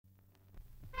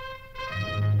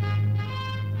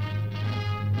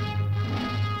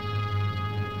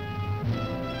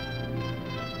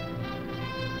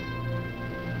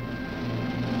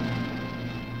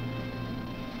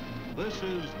This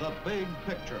is The Big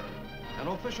Picture, an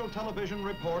official television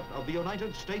report of the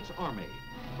United States Army,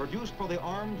 produced for the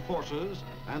armed forces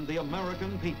and the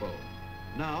American people.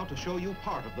 Now, to show you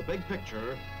part of the big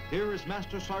picture, here is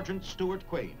Master Sergeant Stuart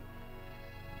Queen.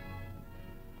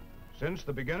 Since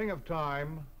the beginning of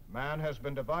time, man has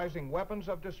been devising weapons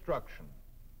of destruction.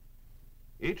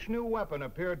 Each new weapon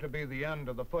appeared to be the end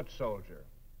of the foot soldier.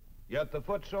 Yet the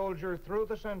foot soldier, through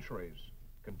the centuries,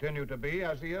 continued to be,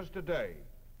 as he is today,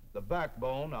 the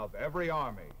backbone of every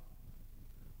army.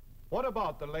 What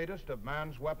about the latest of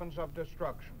man's weapons of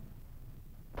destruction?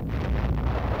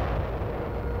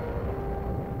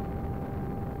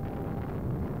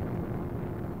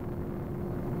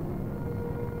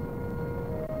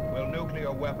 Will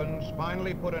nuclear weapons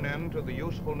finally put an end to the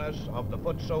usefulness of the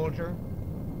foot soldier?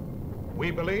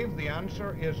 We believe the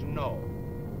answer is no.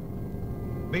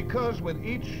 Because with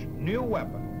each new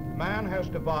weapon, man has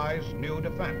devised new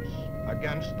defense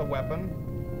against the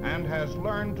weapon and has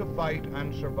learned to fight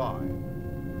and survive.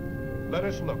 Let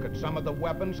us look at some of the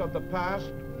weapons of the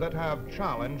past that have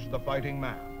challenged the fighting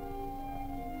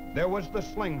man. There was the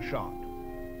slingshot,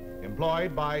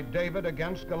 employed by David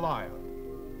against Goliath,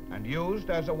 and used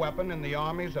as a weapon in the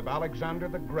armies of Alexander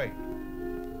the Great,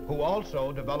 who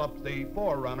also developed the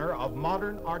forerunner of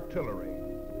modern artillery,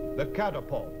 the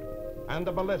catapult and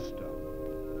the ballista,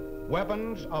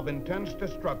 weapons of intense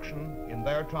destruction in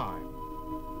their time.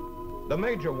 The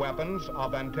major weapons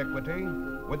of antiquity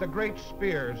were the great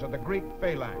spears of the Greek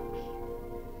phalanx,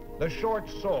 the short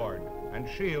sword and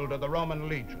shield of the Roman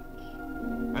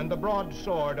legions, and the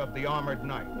broadsword of the armored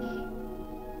knights.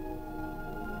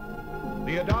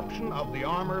 The adoption of the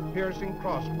armor-piercing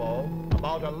crossbow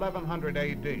about 1100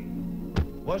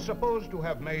 AD was supposed to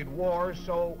have made war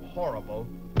so horrible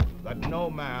that no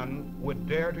man would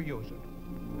dare to use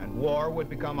it, and war would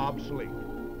become obsolete.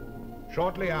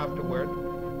 Shortly afterward,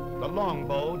 the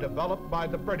longbow developed by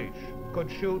the British could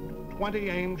shoot 20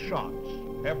 aimed shots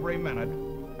every minute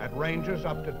at ranges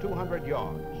up to 200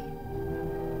 yards.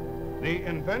 The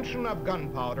invention of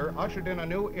gunpowder ushered in a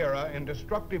new era in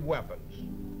destructive weapons,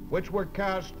 which were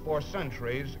cast for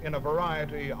centuries in a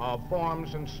variety of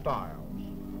forms and styles.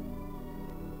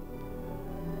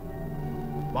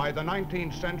 By the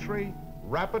 19th century,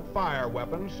 rapid-fire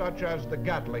weapons such as the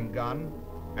Gatling gun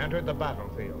entered the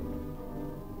battlefield.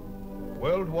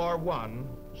 World War I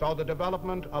saw the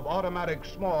development of automatic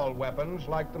small weapons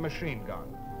like the machine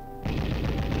gun,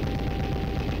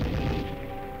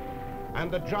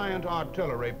 and the giant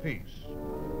artillery piece,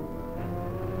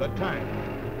 the tank,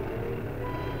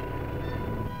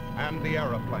 and the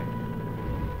airplane.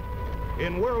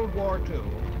 In World War II,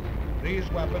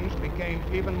 these weapons became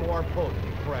even more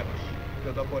potent threats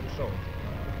to the foot soldier.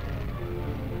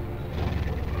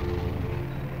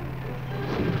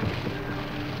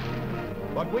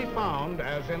 But we found,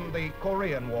 as in the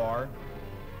Korean War,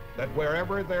 that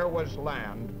wherever there was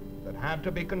land that had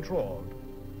to be controlled,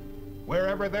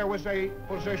 wherever there was a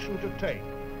position to take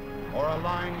or a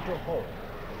line to hold,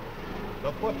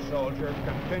 the foot soldier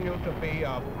continued to be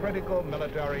of critical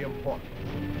military importance.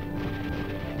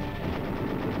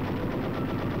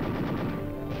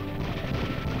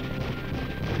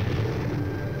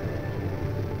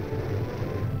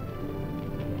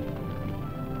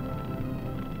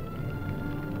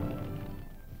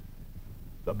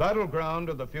 The battleground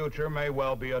of the future may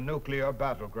well be a nuclear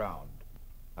battleground,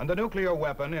 and the nuclear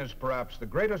weapon is perhaps the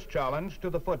greatest challenge to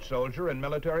the foot soldier in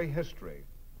military history.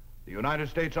 The United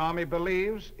States Army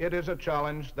believes it is a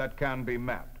challenge that can be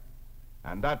met,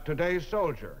 and that today's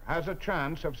soldier has a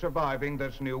chance of surviving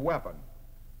this new weapon,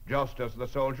 just as the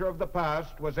soldier of the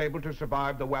past was able to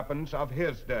survive the weapons of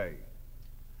his day.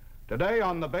 Today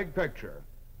on The Big Picture,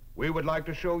 we would like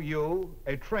to show you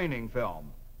a training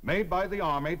film made by the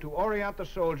Army to orient the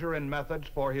soldier in methods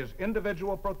for his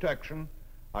individual protection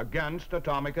against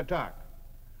atomic attack.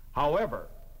 However,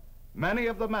 many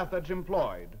of the methods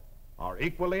employed are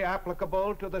equally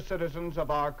applicable to the citizens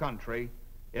of our country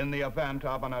in the event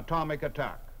of an atomic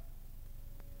attack.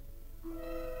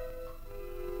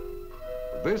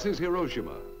 This is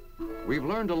Hiroshima. We've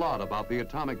learned a lot about the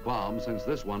atomic bomb since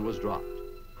this one was dropped.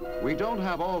 We don't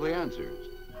have all the answers,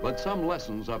 but some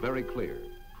lessons are very clear.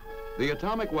 The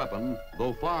atomic weapon,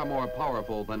 though far more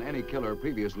powerful than any killer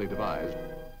previously devised,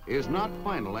 is not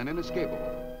final and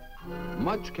inescapable.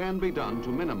 Much can be done to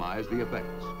minimize the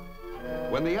effects.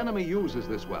 When the enemy uses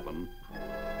this weapon,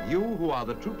 you who are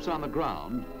the troops on the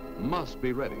ground must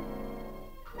be ready.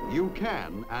 You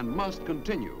can and must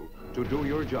continue to do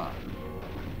your job.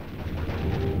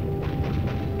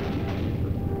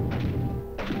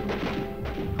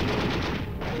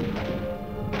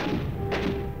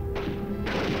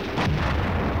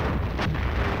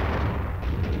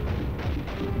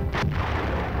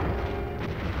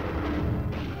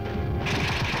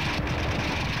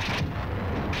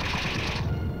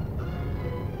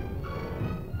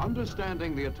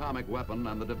 Understanding the atomic weapon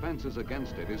and the defenses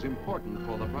against it is important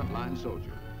for the frontline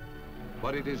soldier.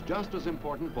 But it is just as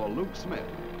important for Luke Smith,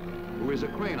 who is a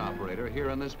crane operator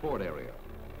here in this port area.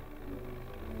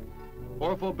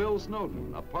 Or for Bill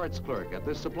Snowden, a parts clerk at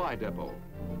this supply depot.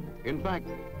 In fact,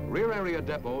 rear area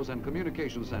depots and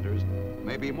communication centers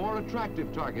may be more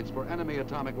attractive targets for enemy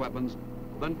atomic weapons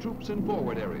than troops in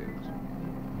forward areas.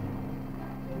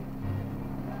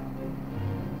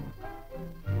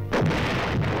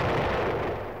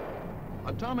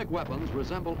 Atomic weapons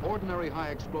resemble ordinary high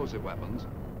explosive weapons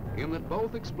in that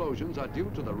both explosions are due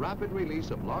to the rapid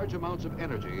release of large amounts of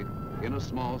energy in a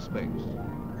small space.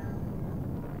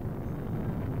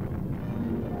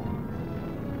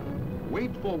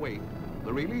 Weight for weight,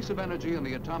 the release of energy in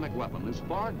the atomic weapon is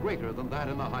far greater than that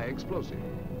in the high explosive.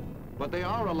 But they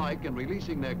are alike in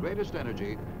releasing their greatest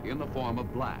energy in the form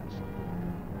of blast.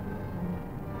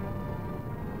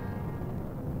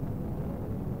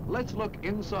 Let's look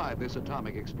inside this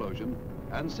atomic explosion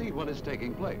and see what is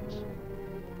taking place.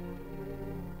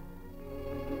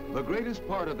 The greatest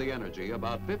part of the energy,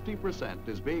 about 50%,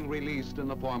 is being released in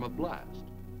the form of blast.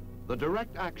 The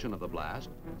direct action of the blast,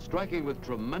 striking with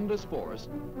tremendous force,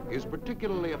 is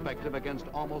particularly effective against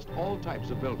almost all types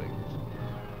of buildings.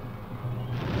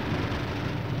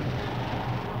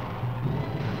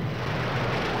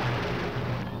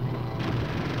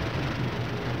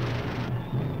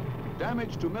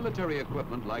 Damage to military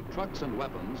equipment like trucks and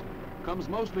weapons comes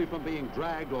mostly from being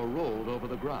dragged or rolled over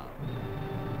the ground.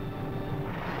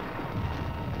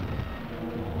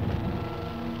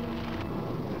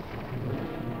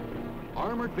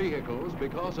 Armored vehicles,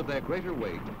 because of their greater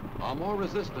weight, are more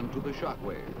resistant to the shock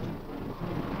waves.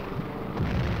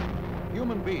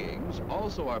 Human beings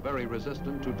also are very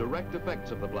resistant to direct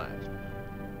effects of the blast.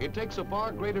 It takes a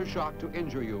far greater shock to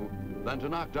injure you than to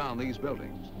knock down these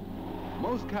buildings.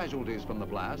 Most casualties from the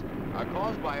blast are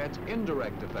caused by its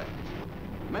indirect effects.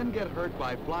 Men get hurt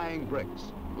by flying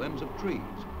bricks, limbs of trees,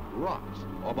 rocks,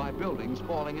 or by buildings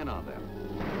falling in on them.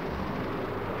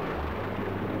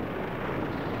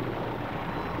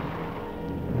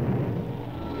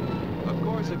 Of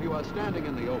course, if you are standing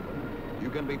in the open,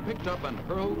 you can be picked up and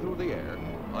hurled through the air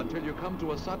until you come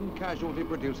to a sudden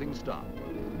casualty-producing stop.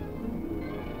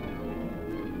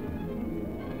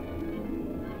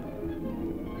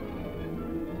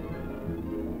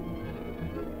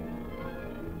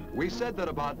 We said that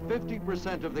about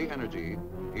 50% of the energy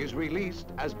is released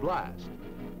as blast.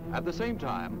 At the same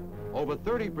time, over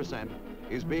 30%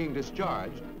 is being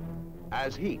discharged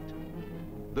as heat.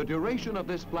 The duration of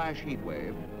this flash heat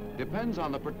wave depends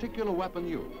on the particular weapon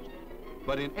used,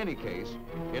 but in any case,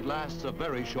 it lasts a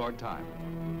very short time.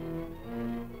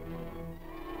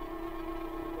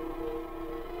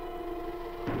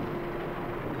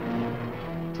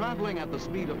 Traveling at the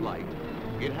speed of light,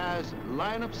 it has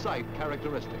line-of-sight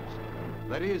characteristics.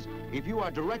 That is, if you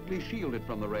are directly shielded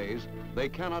from the rays, they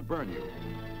cannot burn you.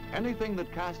 Anything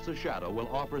that casts a shadow will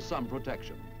offer some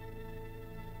protection.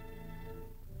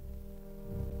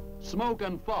 Smoke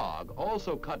and fog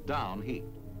also cut down heat.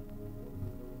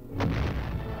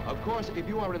 Of course, if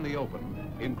you are in the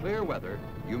open, in clear weather,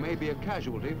 you may be a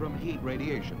casualty from heat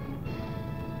radiation.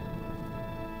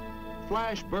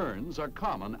 Flash burns are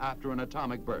common after an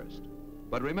atomic burst.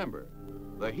 But remember,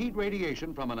 the heat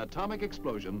radiation from an atomic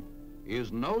explosion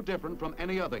is no different from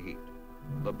any other heat.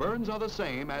 The burns are the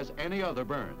same as any other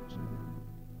burns.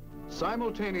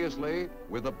 Simultaneously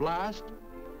with the blast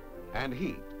and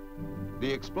heat,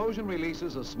 the explosion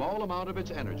releases a small amount of its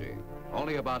energy,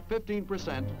 only about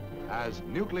 15%, as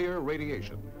nuclear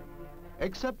radiation.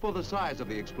 Except for the size of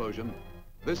the explosion,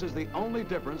 this is the only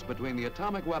difference between the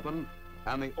atomic weapon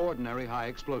and the ordinary high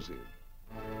explosive.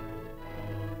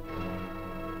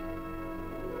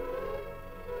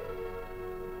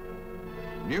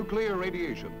 Nuclear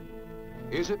radiation.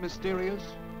 Is it mysterious?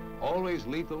 Always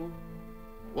lethal?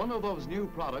 One of those new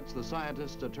products the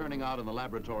scientists are turning out in the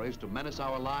laboratories to menace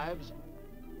our lives?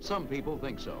 Some people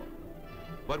think so.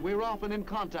 But we're often in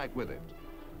contact with it.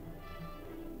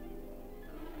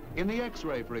 In the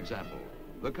X-ray, for example,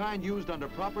 the kind used under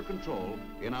proper control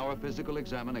in our physical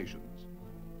examinations.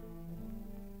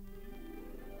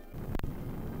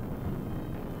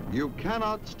 You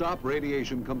cannot stop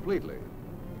radiation completely,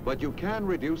 but you can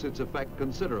reduce its effect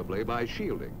considerably by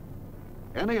shielding.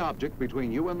 Any object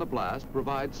between you and the blast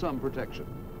provides some protection.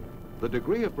 The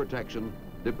degree of protection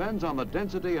depends on the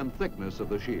density and thickness of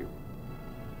the shield.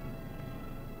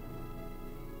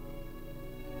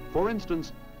 For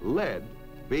instance, lead,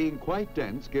 being quite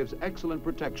dense, gives excellent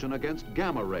protection against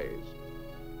gamma rays.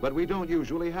 But we don't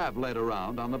usually have lead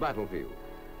around on the battlefield.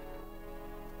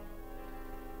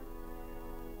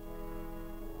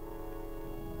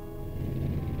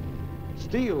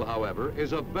 Steel, however,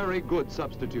 is a very good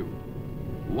substitute.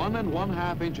 1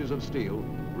 1/2 inches of steel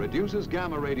reduces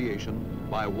gamma radiation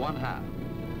by 1/2.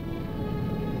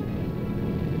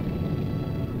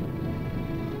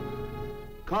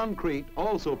 Concrete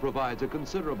also provides a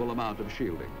considerable amount of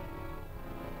shielding.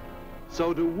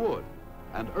 So do wood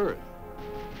and earth.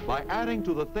 By adding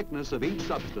to the thickness of each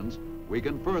substance, we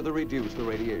can further reduce the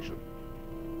radiation.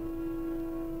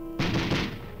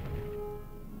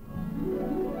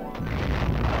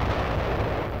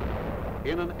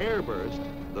 In an airburst,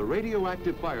 the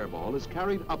radioactive fireball is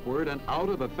carried upward and out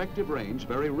of effective range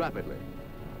very rapidly.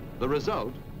 The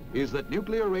result is that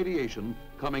nuclear radiation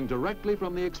coming directly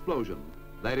from the explosion,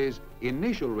 that is,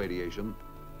 initial radiation,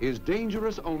 is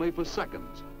dangerous only for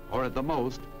seconds, or at the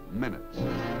most, minutes.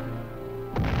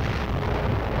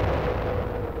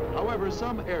 However,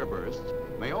 some airbursts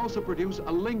may also produce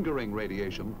a lingering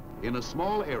radiation in a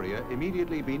small area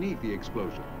immediately beneath the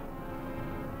explosion.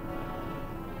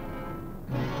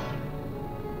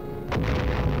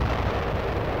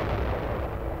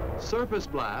 Surface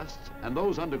blasts, and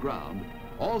those underground,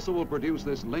 also will produce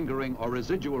this lingering or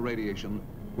residual radiation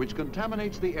which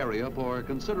contaminates the area for a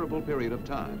considerable period of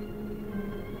time.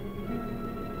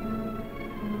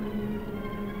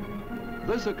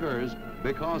 This occurs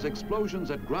because explosions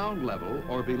at ground level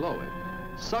or below it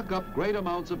suck up great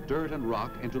amounts of dirt and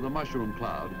rock into the mushroom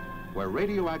cloud where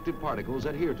radioactive particles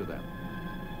adhere to them.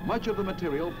 Much of the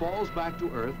material falls back to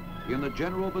Earth in the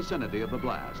general vicinity of the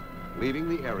blast, leaving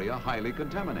the area highly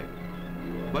contaminated.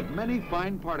 But many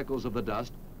fine particles of the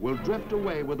dust will drift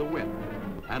away with the wind,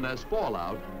 and as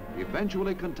fallout,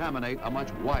 eventually contaminate a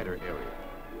much wider area.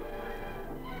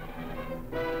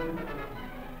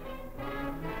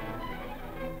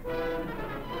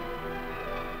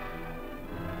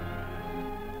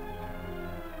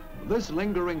 This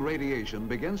lingering radiation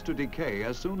begins to decay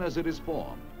as soon as it is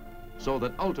formed, so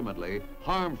that ultimately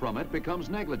harm from it becomes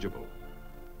negligible.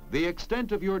 The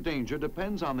extent of your danger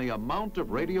depends on the amount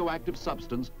of radioactive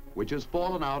substance which has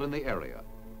fallen out in the area,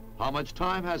 how much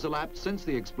time has elapsed since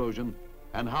the explosion,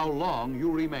 and how long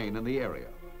you remain in the area.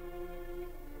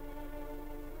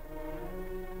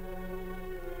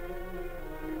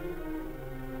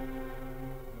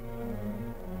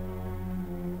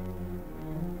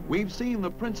 We've seen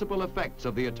the principal effects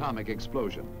of the atomic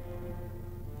explosion: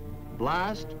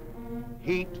 blast,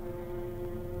 heat,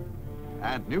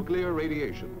 and nuclear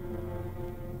radiation.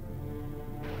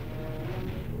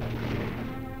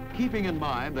 Keeping in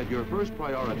mind that your first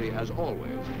priority, as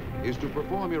always, is to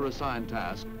perform your assigned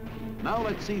task, now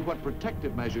let's see what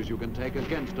protective measures you can take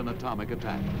against an atomic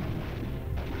attack.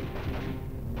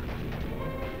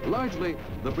 Largely,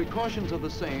 the precautions are the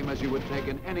same as you would take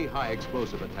in any high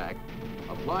explosive attack,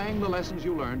 applying the lessons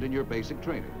you learned in your basic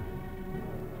training.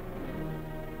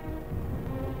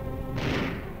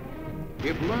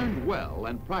 If learned well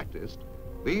and practiced,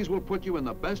 these will put you in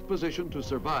the best position to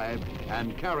survive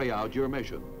and carry out your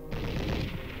mission.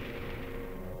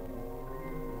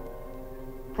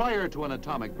 Prior to an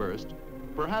atomic burst,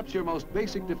 perhaps your most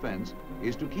basic defense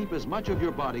is to keep as much of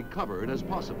your body covered as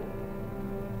possible.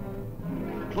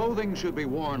 Clothing should be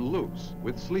worn loose,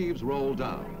 with sleeves rolled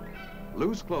down.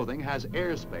 Loose clothing has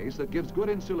airspace that gives good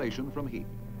insulation from heat.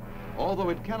 Although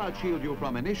it cannot shield you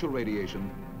from initial radiation,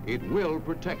 it will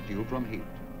protect you from heat.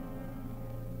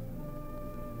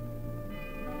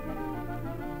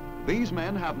 These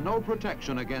men have no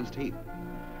protection against heat.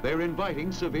 They're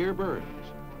inviting severe burns.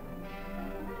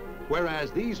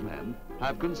 Whereas these men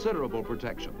have considerable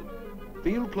protection.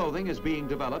 Field clothing is being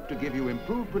developed to give you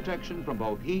improved protection from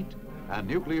both heat and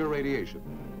nuclear radiation.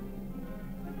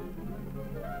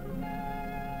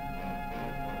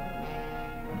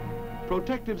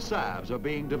 Protective salves are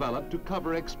being developed to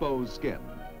cover exposed skin.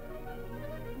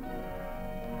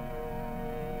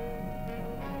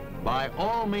 By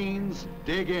all means,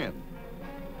 dig in.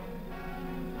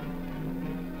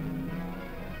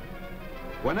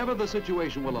 Whenever the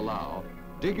situation will allow,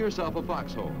 dig yourself a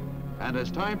foxhole, and as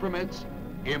time permits,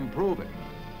 improve it.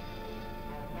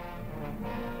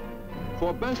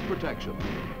 For best protection,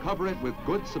 cover it with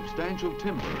good substantial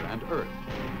timber and earth.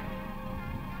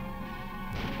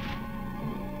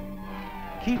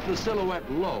 Keep the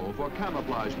silhouette low for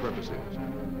camouflage purposes.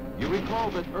 You recall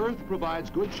that earth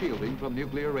provides good shielding from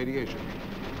nuclear radiation.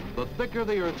 The thicker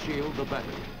the earth shield, the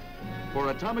better. For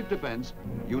atomic defense,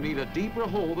 you need a deeper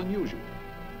hole than usual.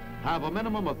 Have a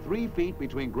minimum of 3 feet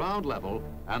between ground level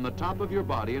and the top of your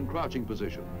body in crouching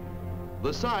position.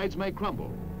 The sides may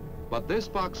crumble, but this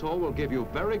foxhole will give you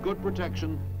very good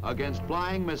protection against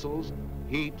flying missiles,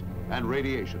 heat, and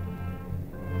radiation.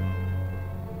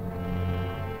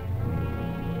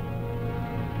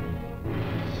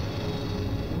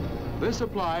 This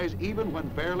applies even when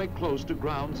fairly close to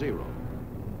ground zero.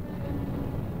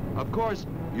 Of course,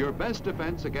 your best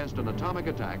defense against an atomic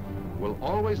attack will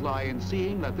always lie in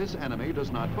seeing that this enemy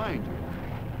does not find you.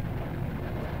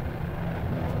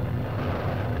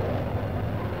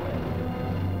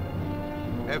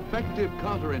 Effective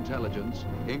counterintelligence,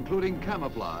 including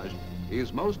camouflage,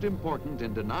 is most important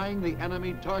in denying the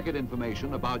enemy target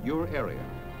information about your area.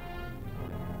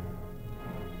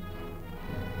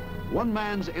 One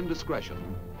man's indiscretion,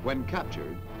 when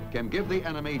captured, can give the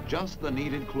enemy just the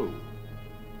needed clue.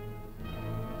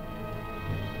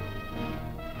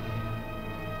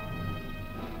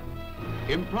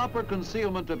 Improper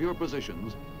concealment of your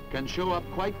positions can show up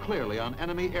quite clearly on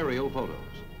enemy aerial photos.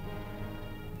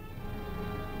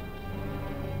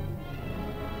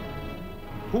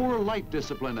 Poor light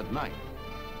discipline at night.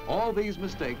 All these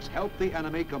mistakes help the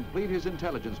enemy complete his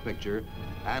intelligence picture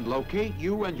and locate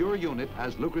you and your unit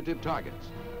as lucrative targets.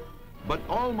 But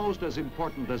almost as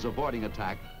important as avoiding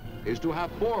attack is to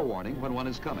have forewarning when one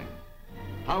is coming.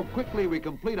 How quickly we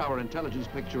complete our intelligence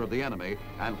picture of the enemy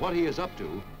and what he is up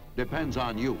to depends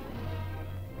on you.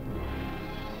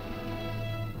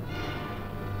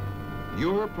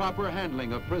 Your proper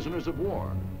handling of prisoners of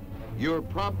war, your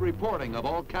prompt reporting of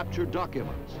all captured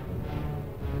documents,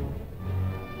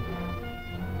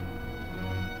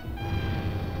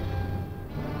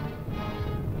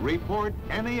 report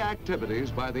any activities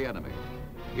by the enemy,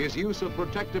 his use of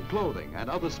protective clothing and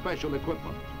other special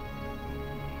equipment,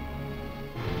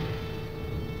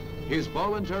 his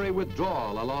voluntary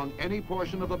withdrawal along any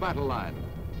portion of the battle line.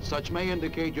 Such may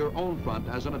indicate your own front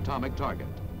as an atomic target.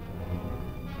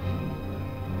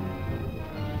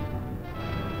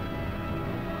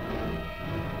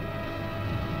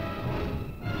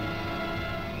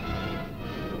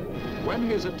 When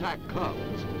his attack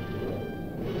comes,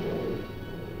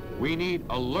 we need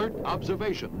alert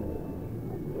observation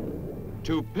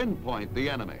to pinpoint the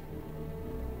enemy.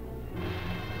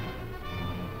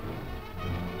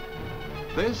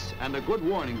 This and a good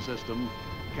warning system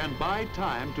can buy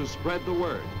time to spread the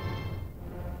word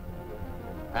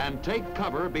and take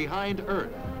cover behind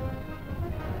earth,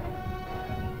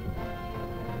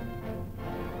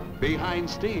 behind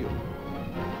steel,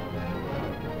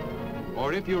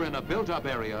 or if you're in a built-up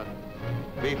area,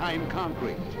 behind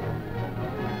concrete.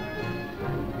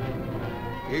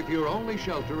 If your only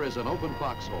shelter is an open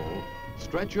foxhole,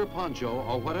 stretch your poncho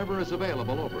or whatever is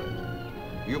available over it.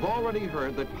 You've already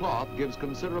heard that cloth gives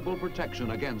considerable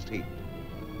protection against heat.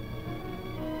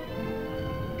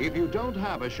 If you don't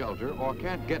have a shelter or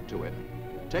can't get to it,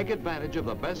 take advantage of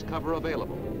the best cover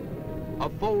available, a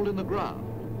fold in the ground,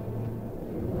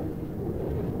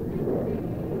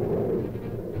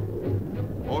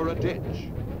 or a ditch.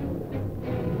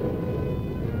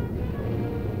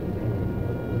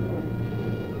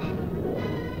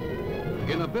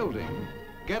 In a building,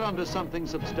 get onto something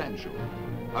substantial.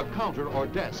 A counter or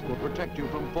desk will protect you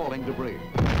from falling debris.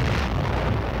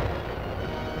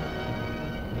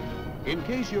 In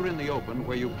case you're in the open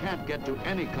where you can't get to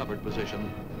any covered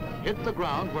position, hit the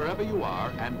ground wherever you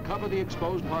are and cover the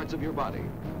exposed parts of your body,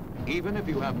 even if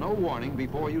you have no warning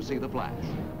before you see the flash.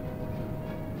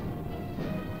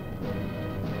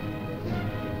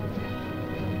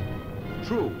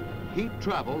 True, heat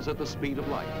travels at the speed of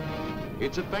light.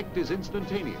 Its effect is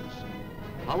instantaneous.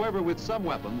 However, with some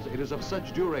weapons, it is of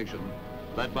such duration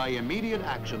that by immediate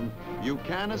action, you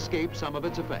can escape some of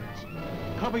its effects.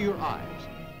 Cover your eyes.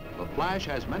 The flash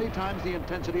has many times the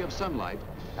intensity of sunlight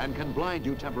and can blind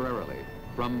you temporarily,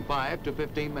 from 5 to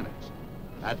 15 minutes.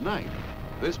 At night,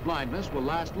 this blindness will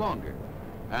last longer,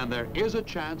 and there is a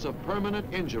chance of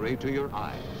permanent injury to your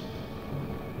eyes.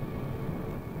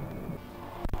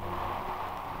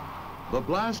 The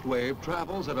blast wave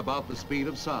travels at about the speed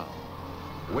of sound.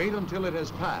 Wait until it has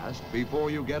passed before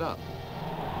you get up.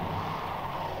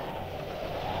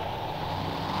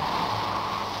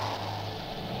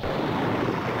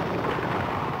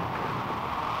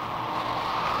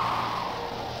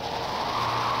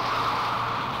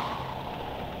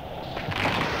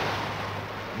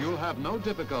 You'll have no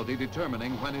difficulty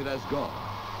determining when it has gone.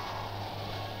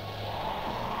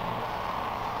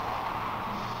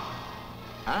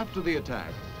 After the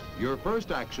attack, your first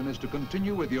action is to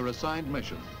continue with your assigned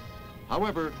mission.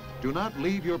 However, do not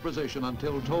leave your position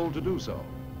until told to do so.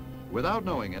 Without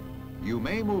knowing it, you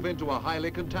may move into a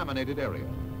highly contaminated area.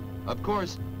 Of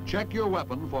course, check your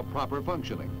weapon for proper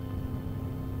functioning.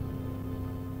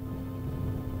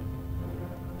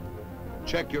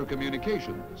 Check your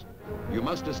communications. You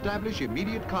must establish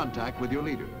immediate contact with your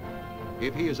leader.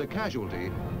 If he is a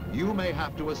casualty, you may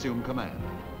have to assume command.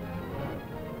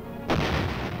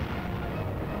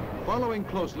 Following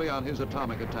closely on his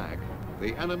atomic attack,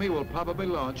 the enemy will probably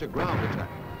launch a ground attack.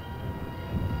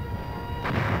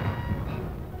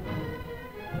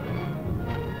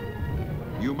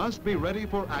 You must be ready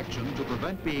for action to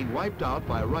prevent being wiped out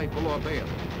by rifle or bayonet.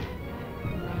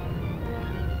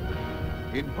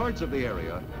 In parts of the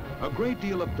area, a great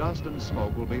deal of dust and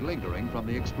smoke will be lingering from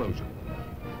the explosion.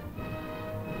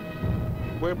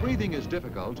 Where breathing is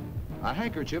difficult, a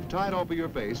handkerchief tied over your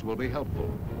face will be helpful.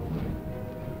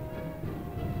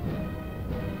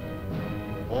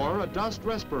 Or a dust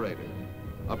respirator.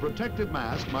 A protective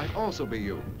mask might also be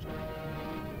used.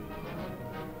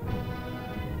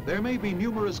 There may be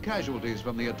numerous casualties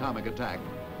from the atomic attack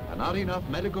and not enough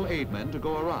medical aid men to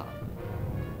go around.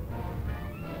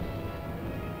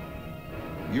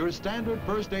 Your standard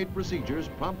first aid procedures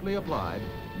promptly applied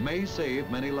may save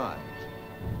many lives.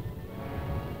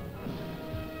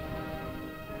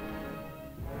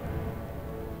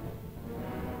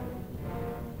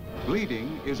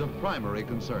 Bleeding is a primary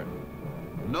concern.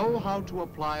 Know how to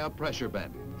apply a pressure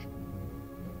bandage.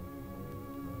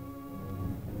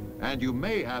 And you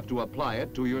may have to apply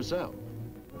it to yourself.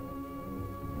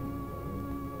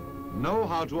 Know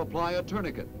how to apply a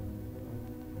tourniquet.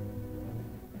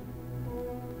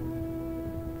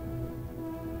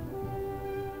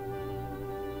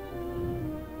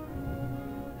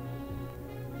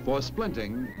 For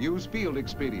splinting, use field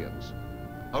expedients,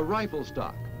 a rifle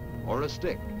stock or a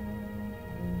stick.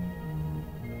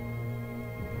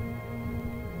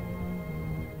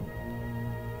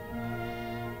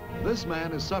 This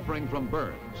man is suffering from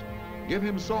burns. Give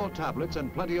him salt tablets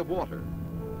and plenty of water.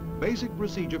 Basic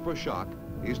procedure for shock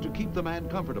is to keep the man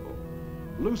comfortable.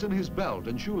 Loosen his belt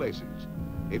and shoelaces.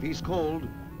 If he's cold,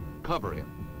 cover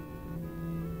him.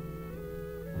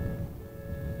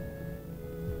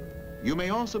 You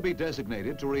may also be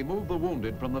designated to remove the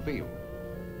wounded from the field.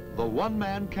 The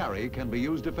one-man carry can be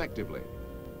used effectively.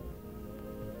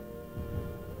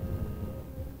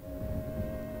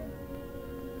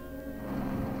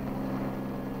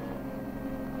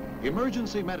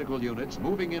 Emergency medical units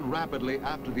moving in rapidly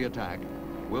after the attack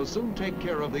will soon take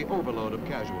care of the overload of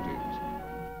casualties.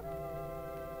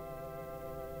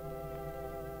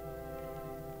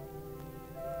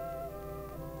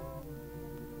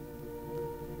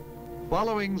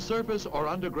 Following surface or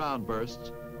underground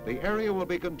bursts, the area will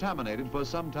be contaminated for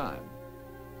some time.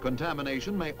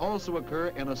 Contamination may also occur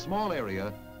in a small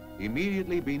area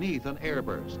immediately beneath an air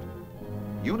burst.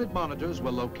 Unit monitors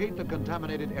will locate the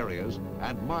contaminated areas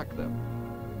and mark them.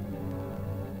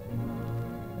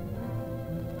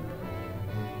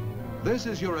 This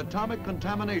is your atomic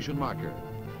contamination marker.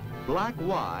 Black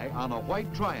Y on a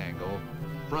white triangle,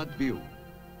 front view.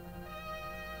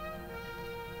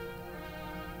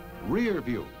 Rear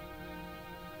view.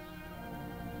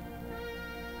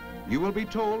 You will be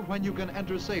told when you can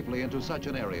enter safely into such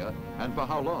an area and for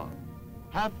how long.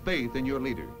 Have faith in your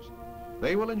leaders.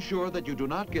 They will ensure that you do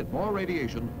not get more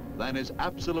radiation than is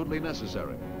absolutely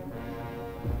necessary.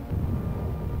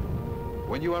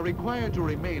 When you are required to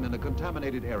remain in a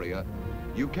contaminated area,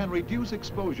 you can reduce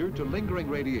exposure to lingering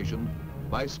radiation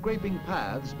by scraping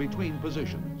paths between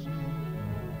positions.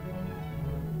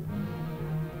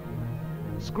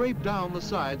 Scrape down the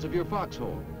sides of your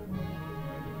foxhole.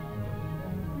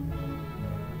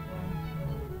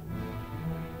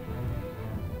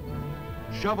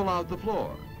 Shovel out the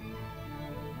floor.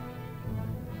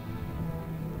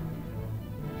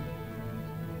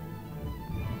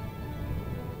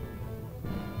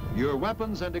 Your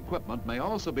weapons and equipment may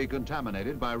also be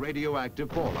contaminated by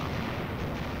radioactive fallout.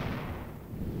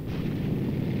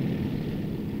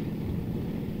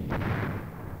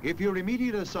 If your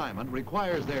immediate assignment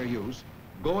requires their use,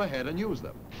 go ahead and use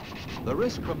them. The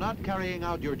risk from not carrying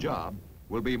out your job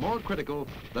will be more critical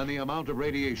than the amount of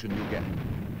radiation you get.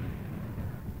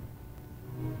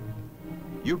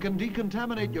 You can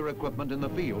decontaminate your equipment in the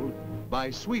field by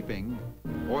sweeping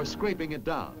or scraping it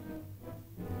down.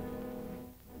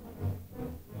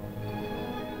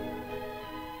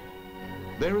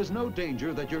 There is no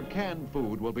danger that your canned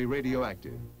food will be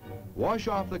radioactive. Wash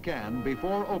off the can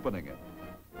before opening it.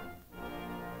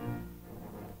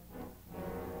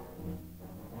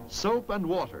 Soap and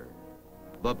water,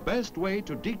 the best way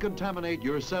to decontaminate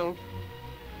yourself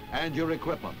and your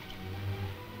equipment.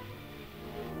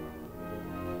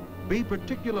 Be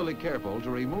particularly careful to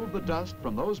remove the dust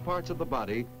from those parts of the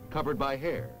body covered by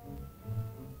hair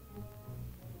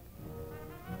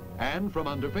and from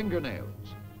under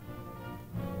fingernails.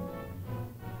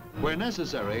 Where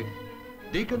necessary,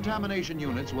 decontamination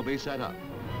units will be set up.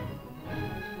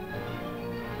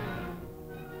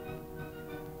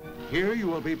 Here you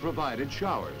will be provided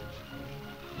showers.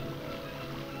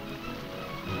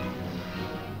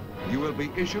 You will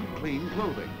be issued clean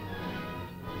clothing.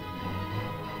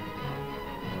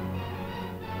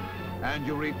 And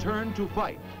you return to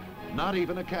fight, not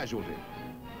even a casualty.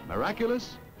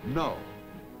 Miraculous? No.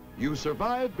 You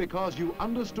survived because you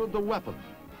understood the weapon,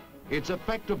 its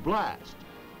effective blast,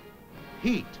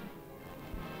 heat,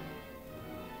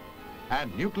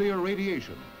 and nuclear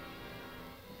radiation.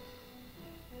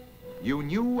 You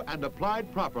knew and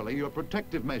applied properly your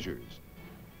protective measures,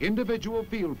 individual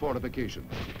field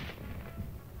fortifications,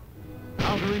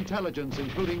 counterintelligence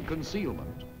including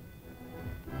concealment,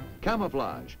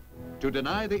 camouflage to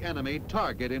deny the enemy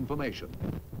target information.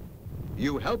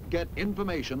 You helped get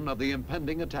information of the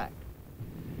impending attack.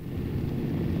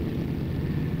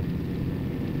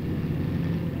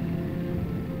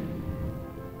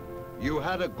 You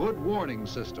had a good warning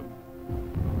system.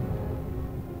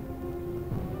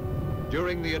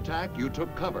 During the attack, you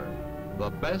took cover, the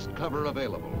best cover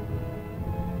available.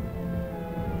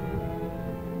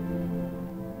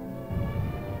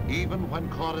 Even when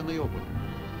caught in the open.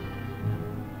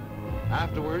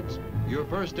 Afterwards, your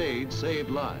first aid saved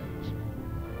lives.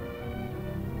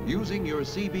 Using your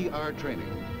CBR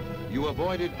training, you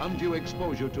avoided undue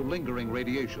exposure to lingering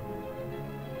radiation.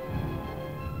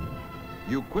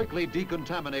 You quickly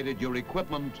decontaminated your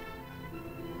equipment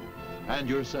and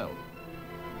yourself.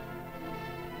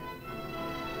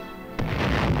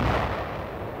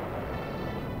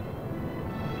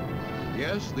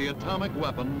 Yes, the atomic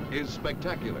weapon is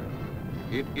spectacular.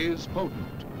 It is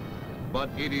potent, but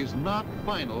it is not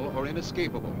final or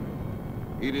inescapable.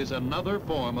 It is another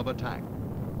form of attack.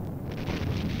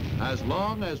 As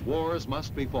long as wars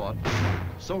must be fought,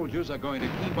 soldiers are going to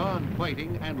keep on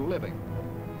fighting and living.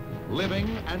 Living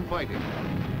and fighting,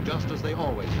 just as they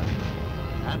always have.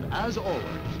 And as always,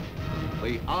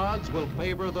 the odds will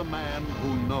favor the man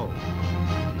who knows.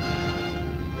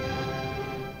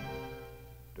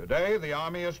 Today, the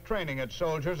Army is training its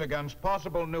soldiers against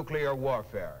possible nuclear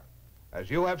warfare. As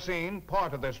you have seen,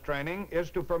 part of this training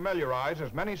is to familiarize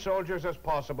as many soldiers as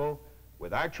possible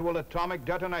with actual atomic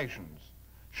detonations,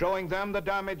 showing them the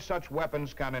damage such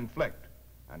weapons can inflict,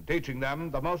 and teaching them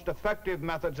the most effective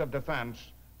methods of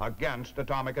defense against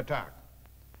atomic attack.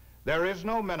 There is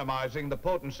no minimizing the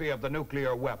potency of the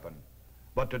nuclear weapon,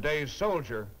 but today's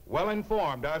soldier, well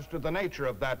informed as to the nature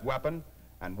of that weapon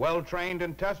and well trained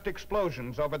in test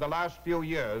explosions over the last few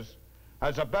years,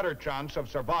 has a better chance of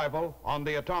survival on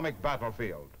the atomic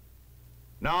battlefield.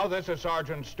 Now this is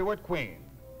Sergeant Stuart Queen,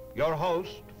 your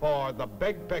host for The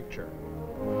Big Picture.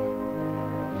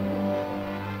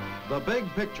 The Big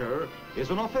Picture is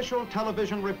an official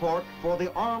television report for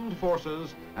the armed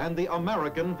forces and the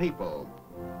American people.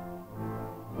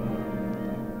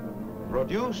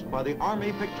 Produced by the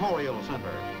Army Pictorial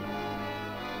Center.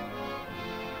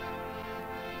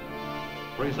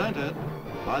 Presented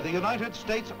by the United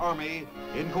States Army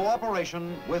in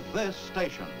cooperation with this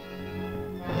station.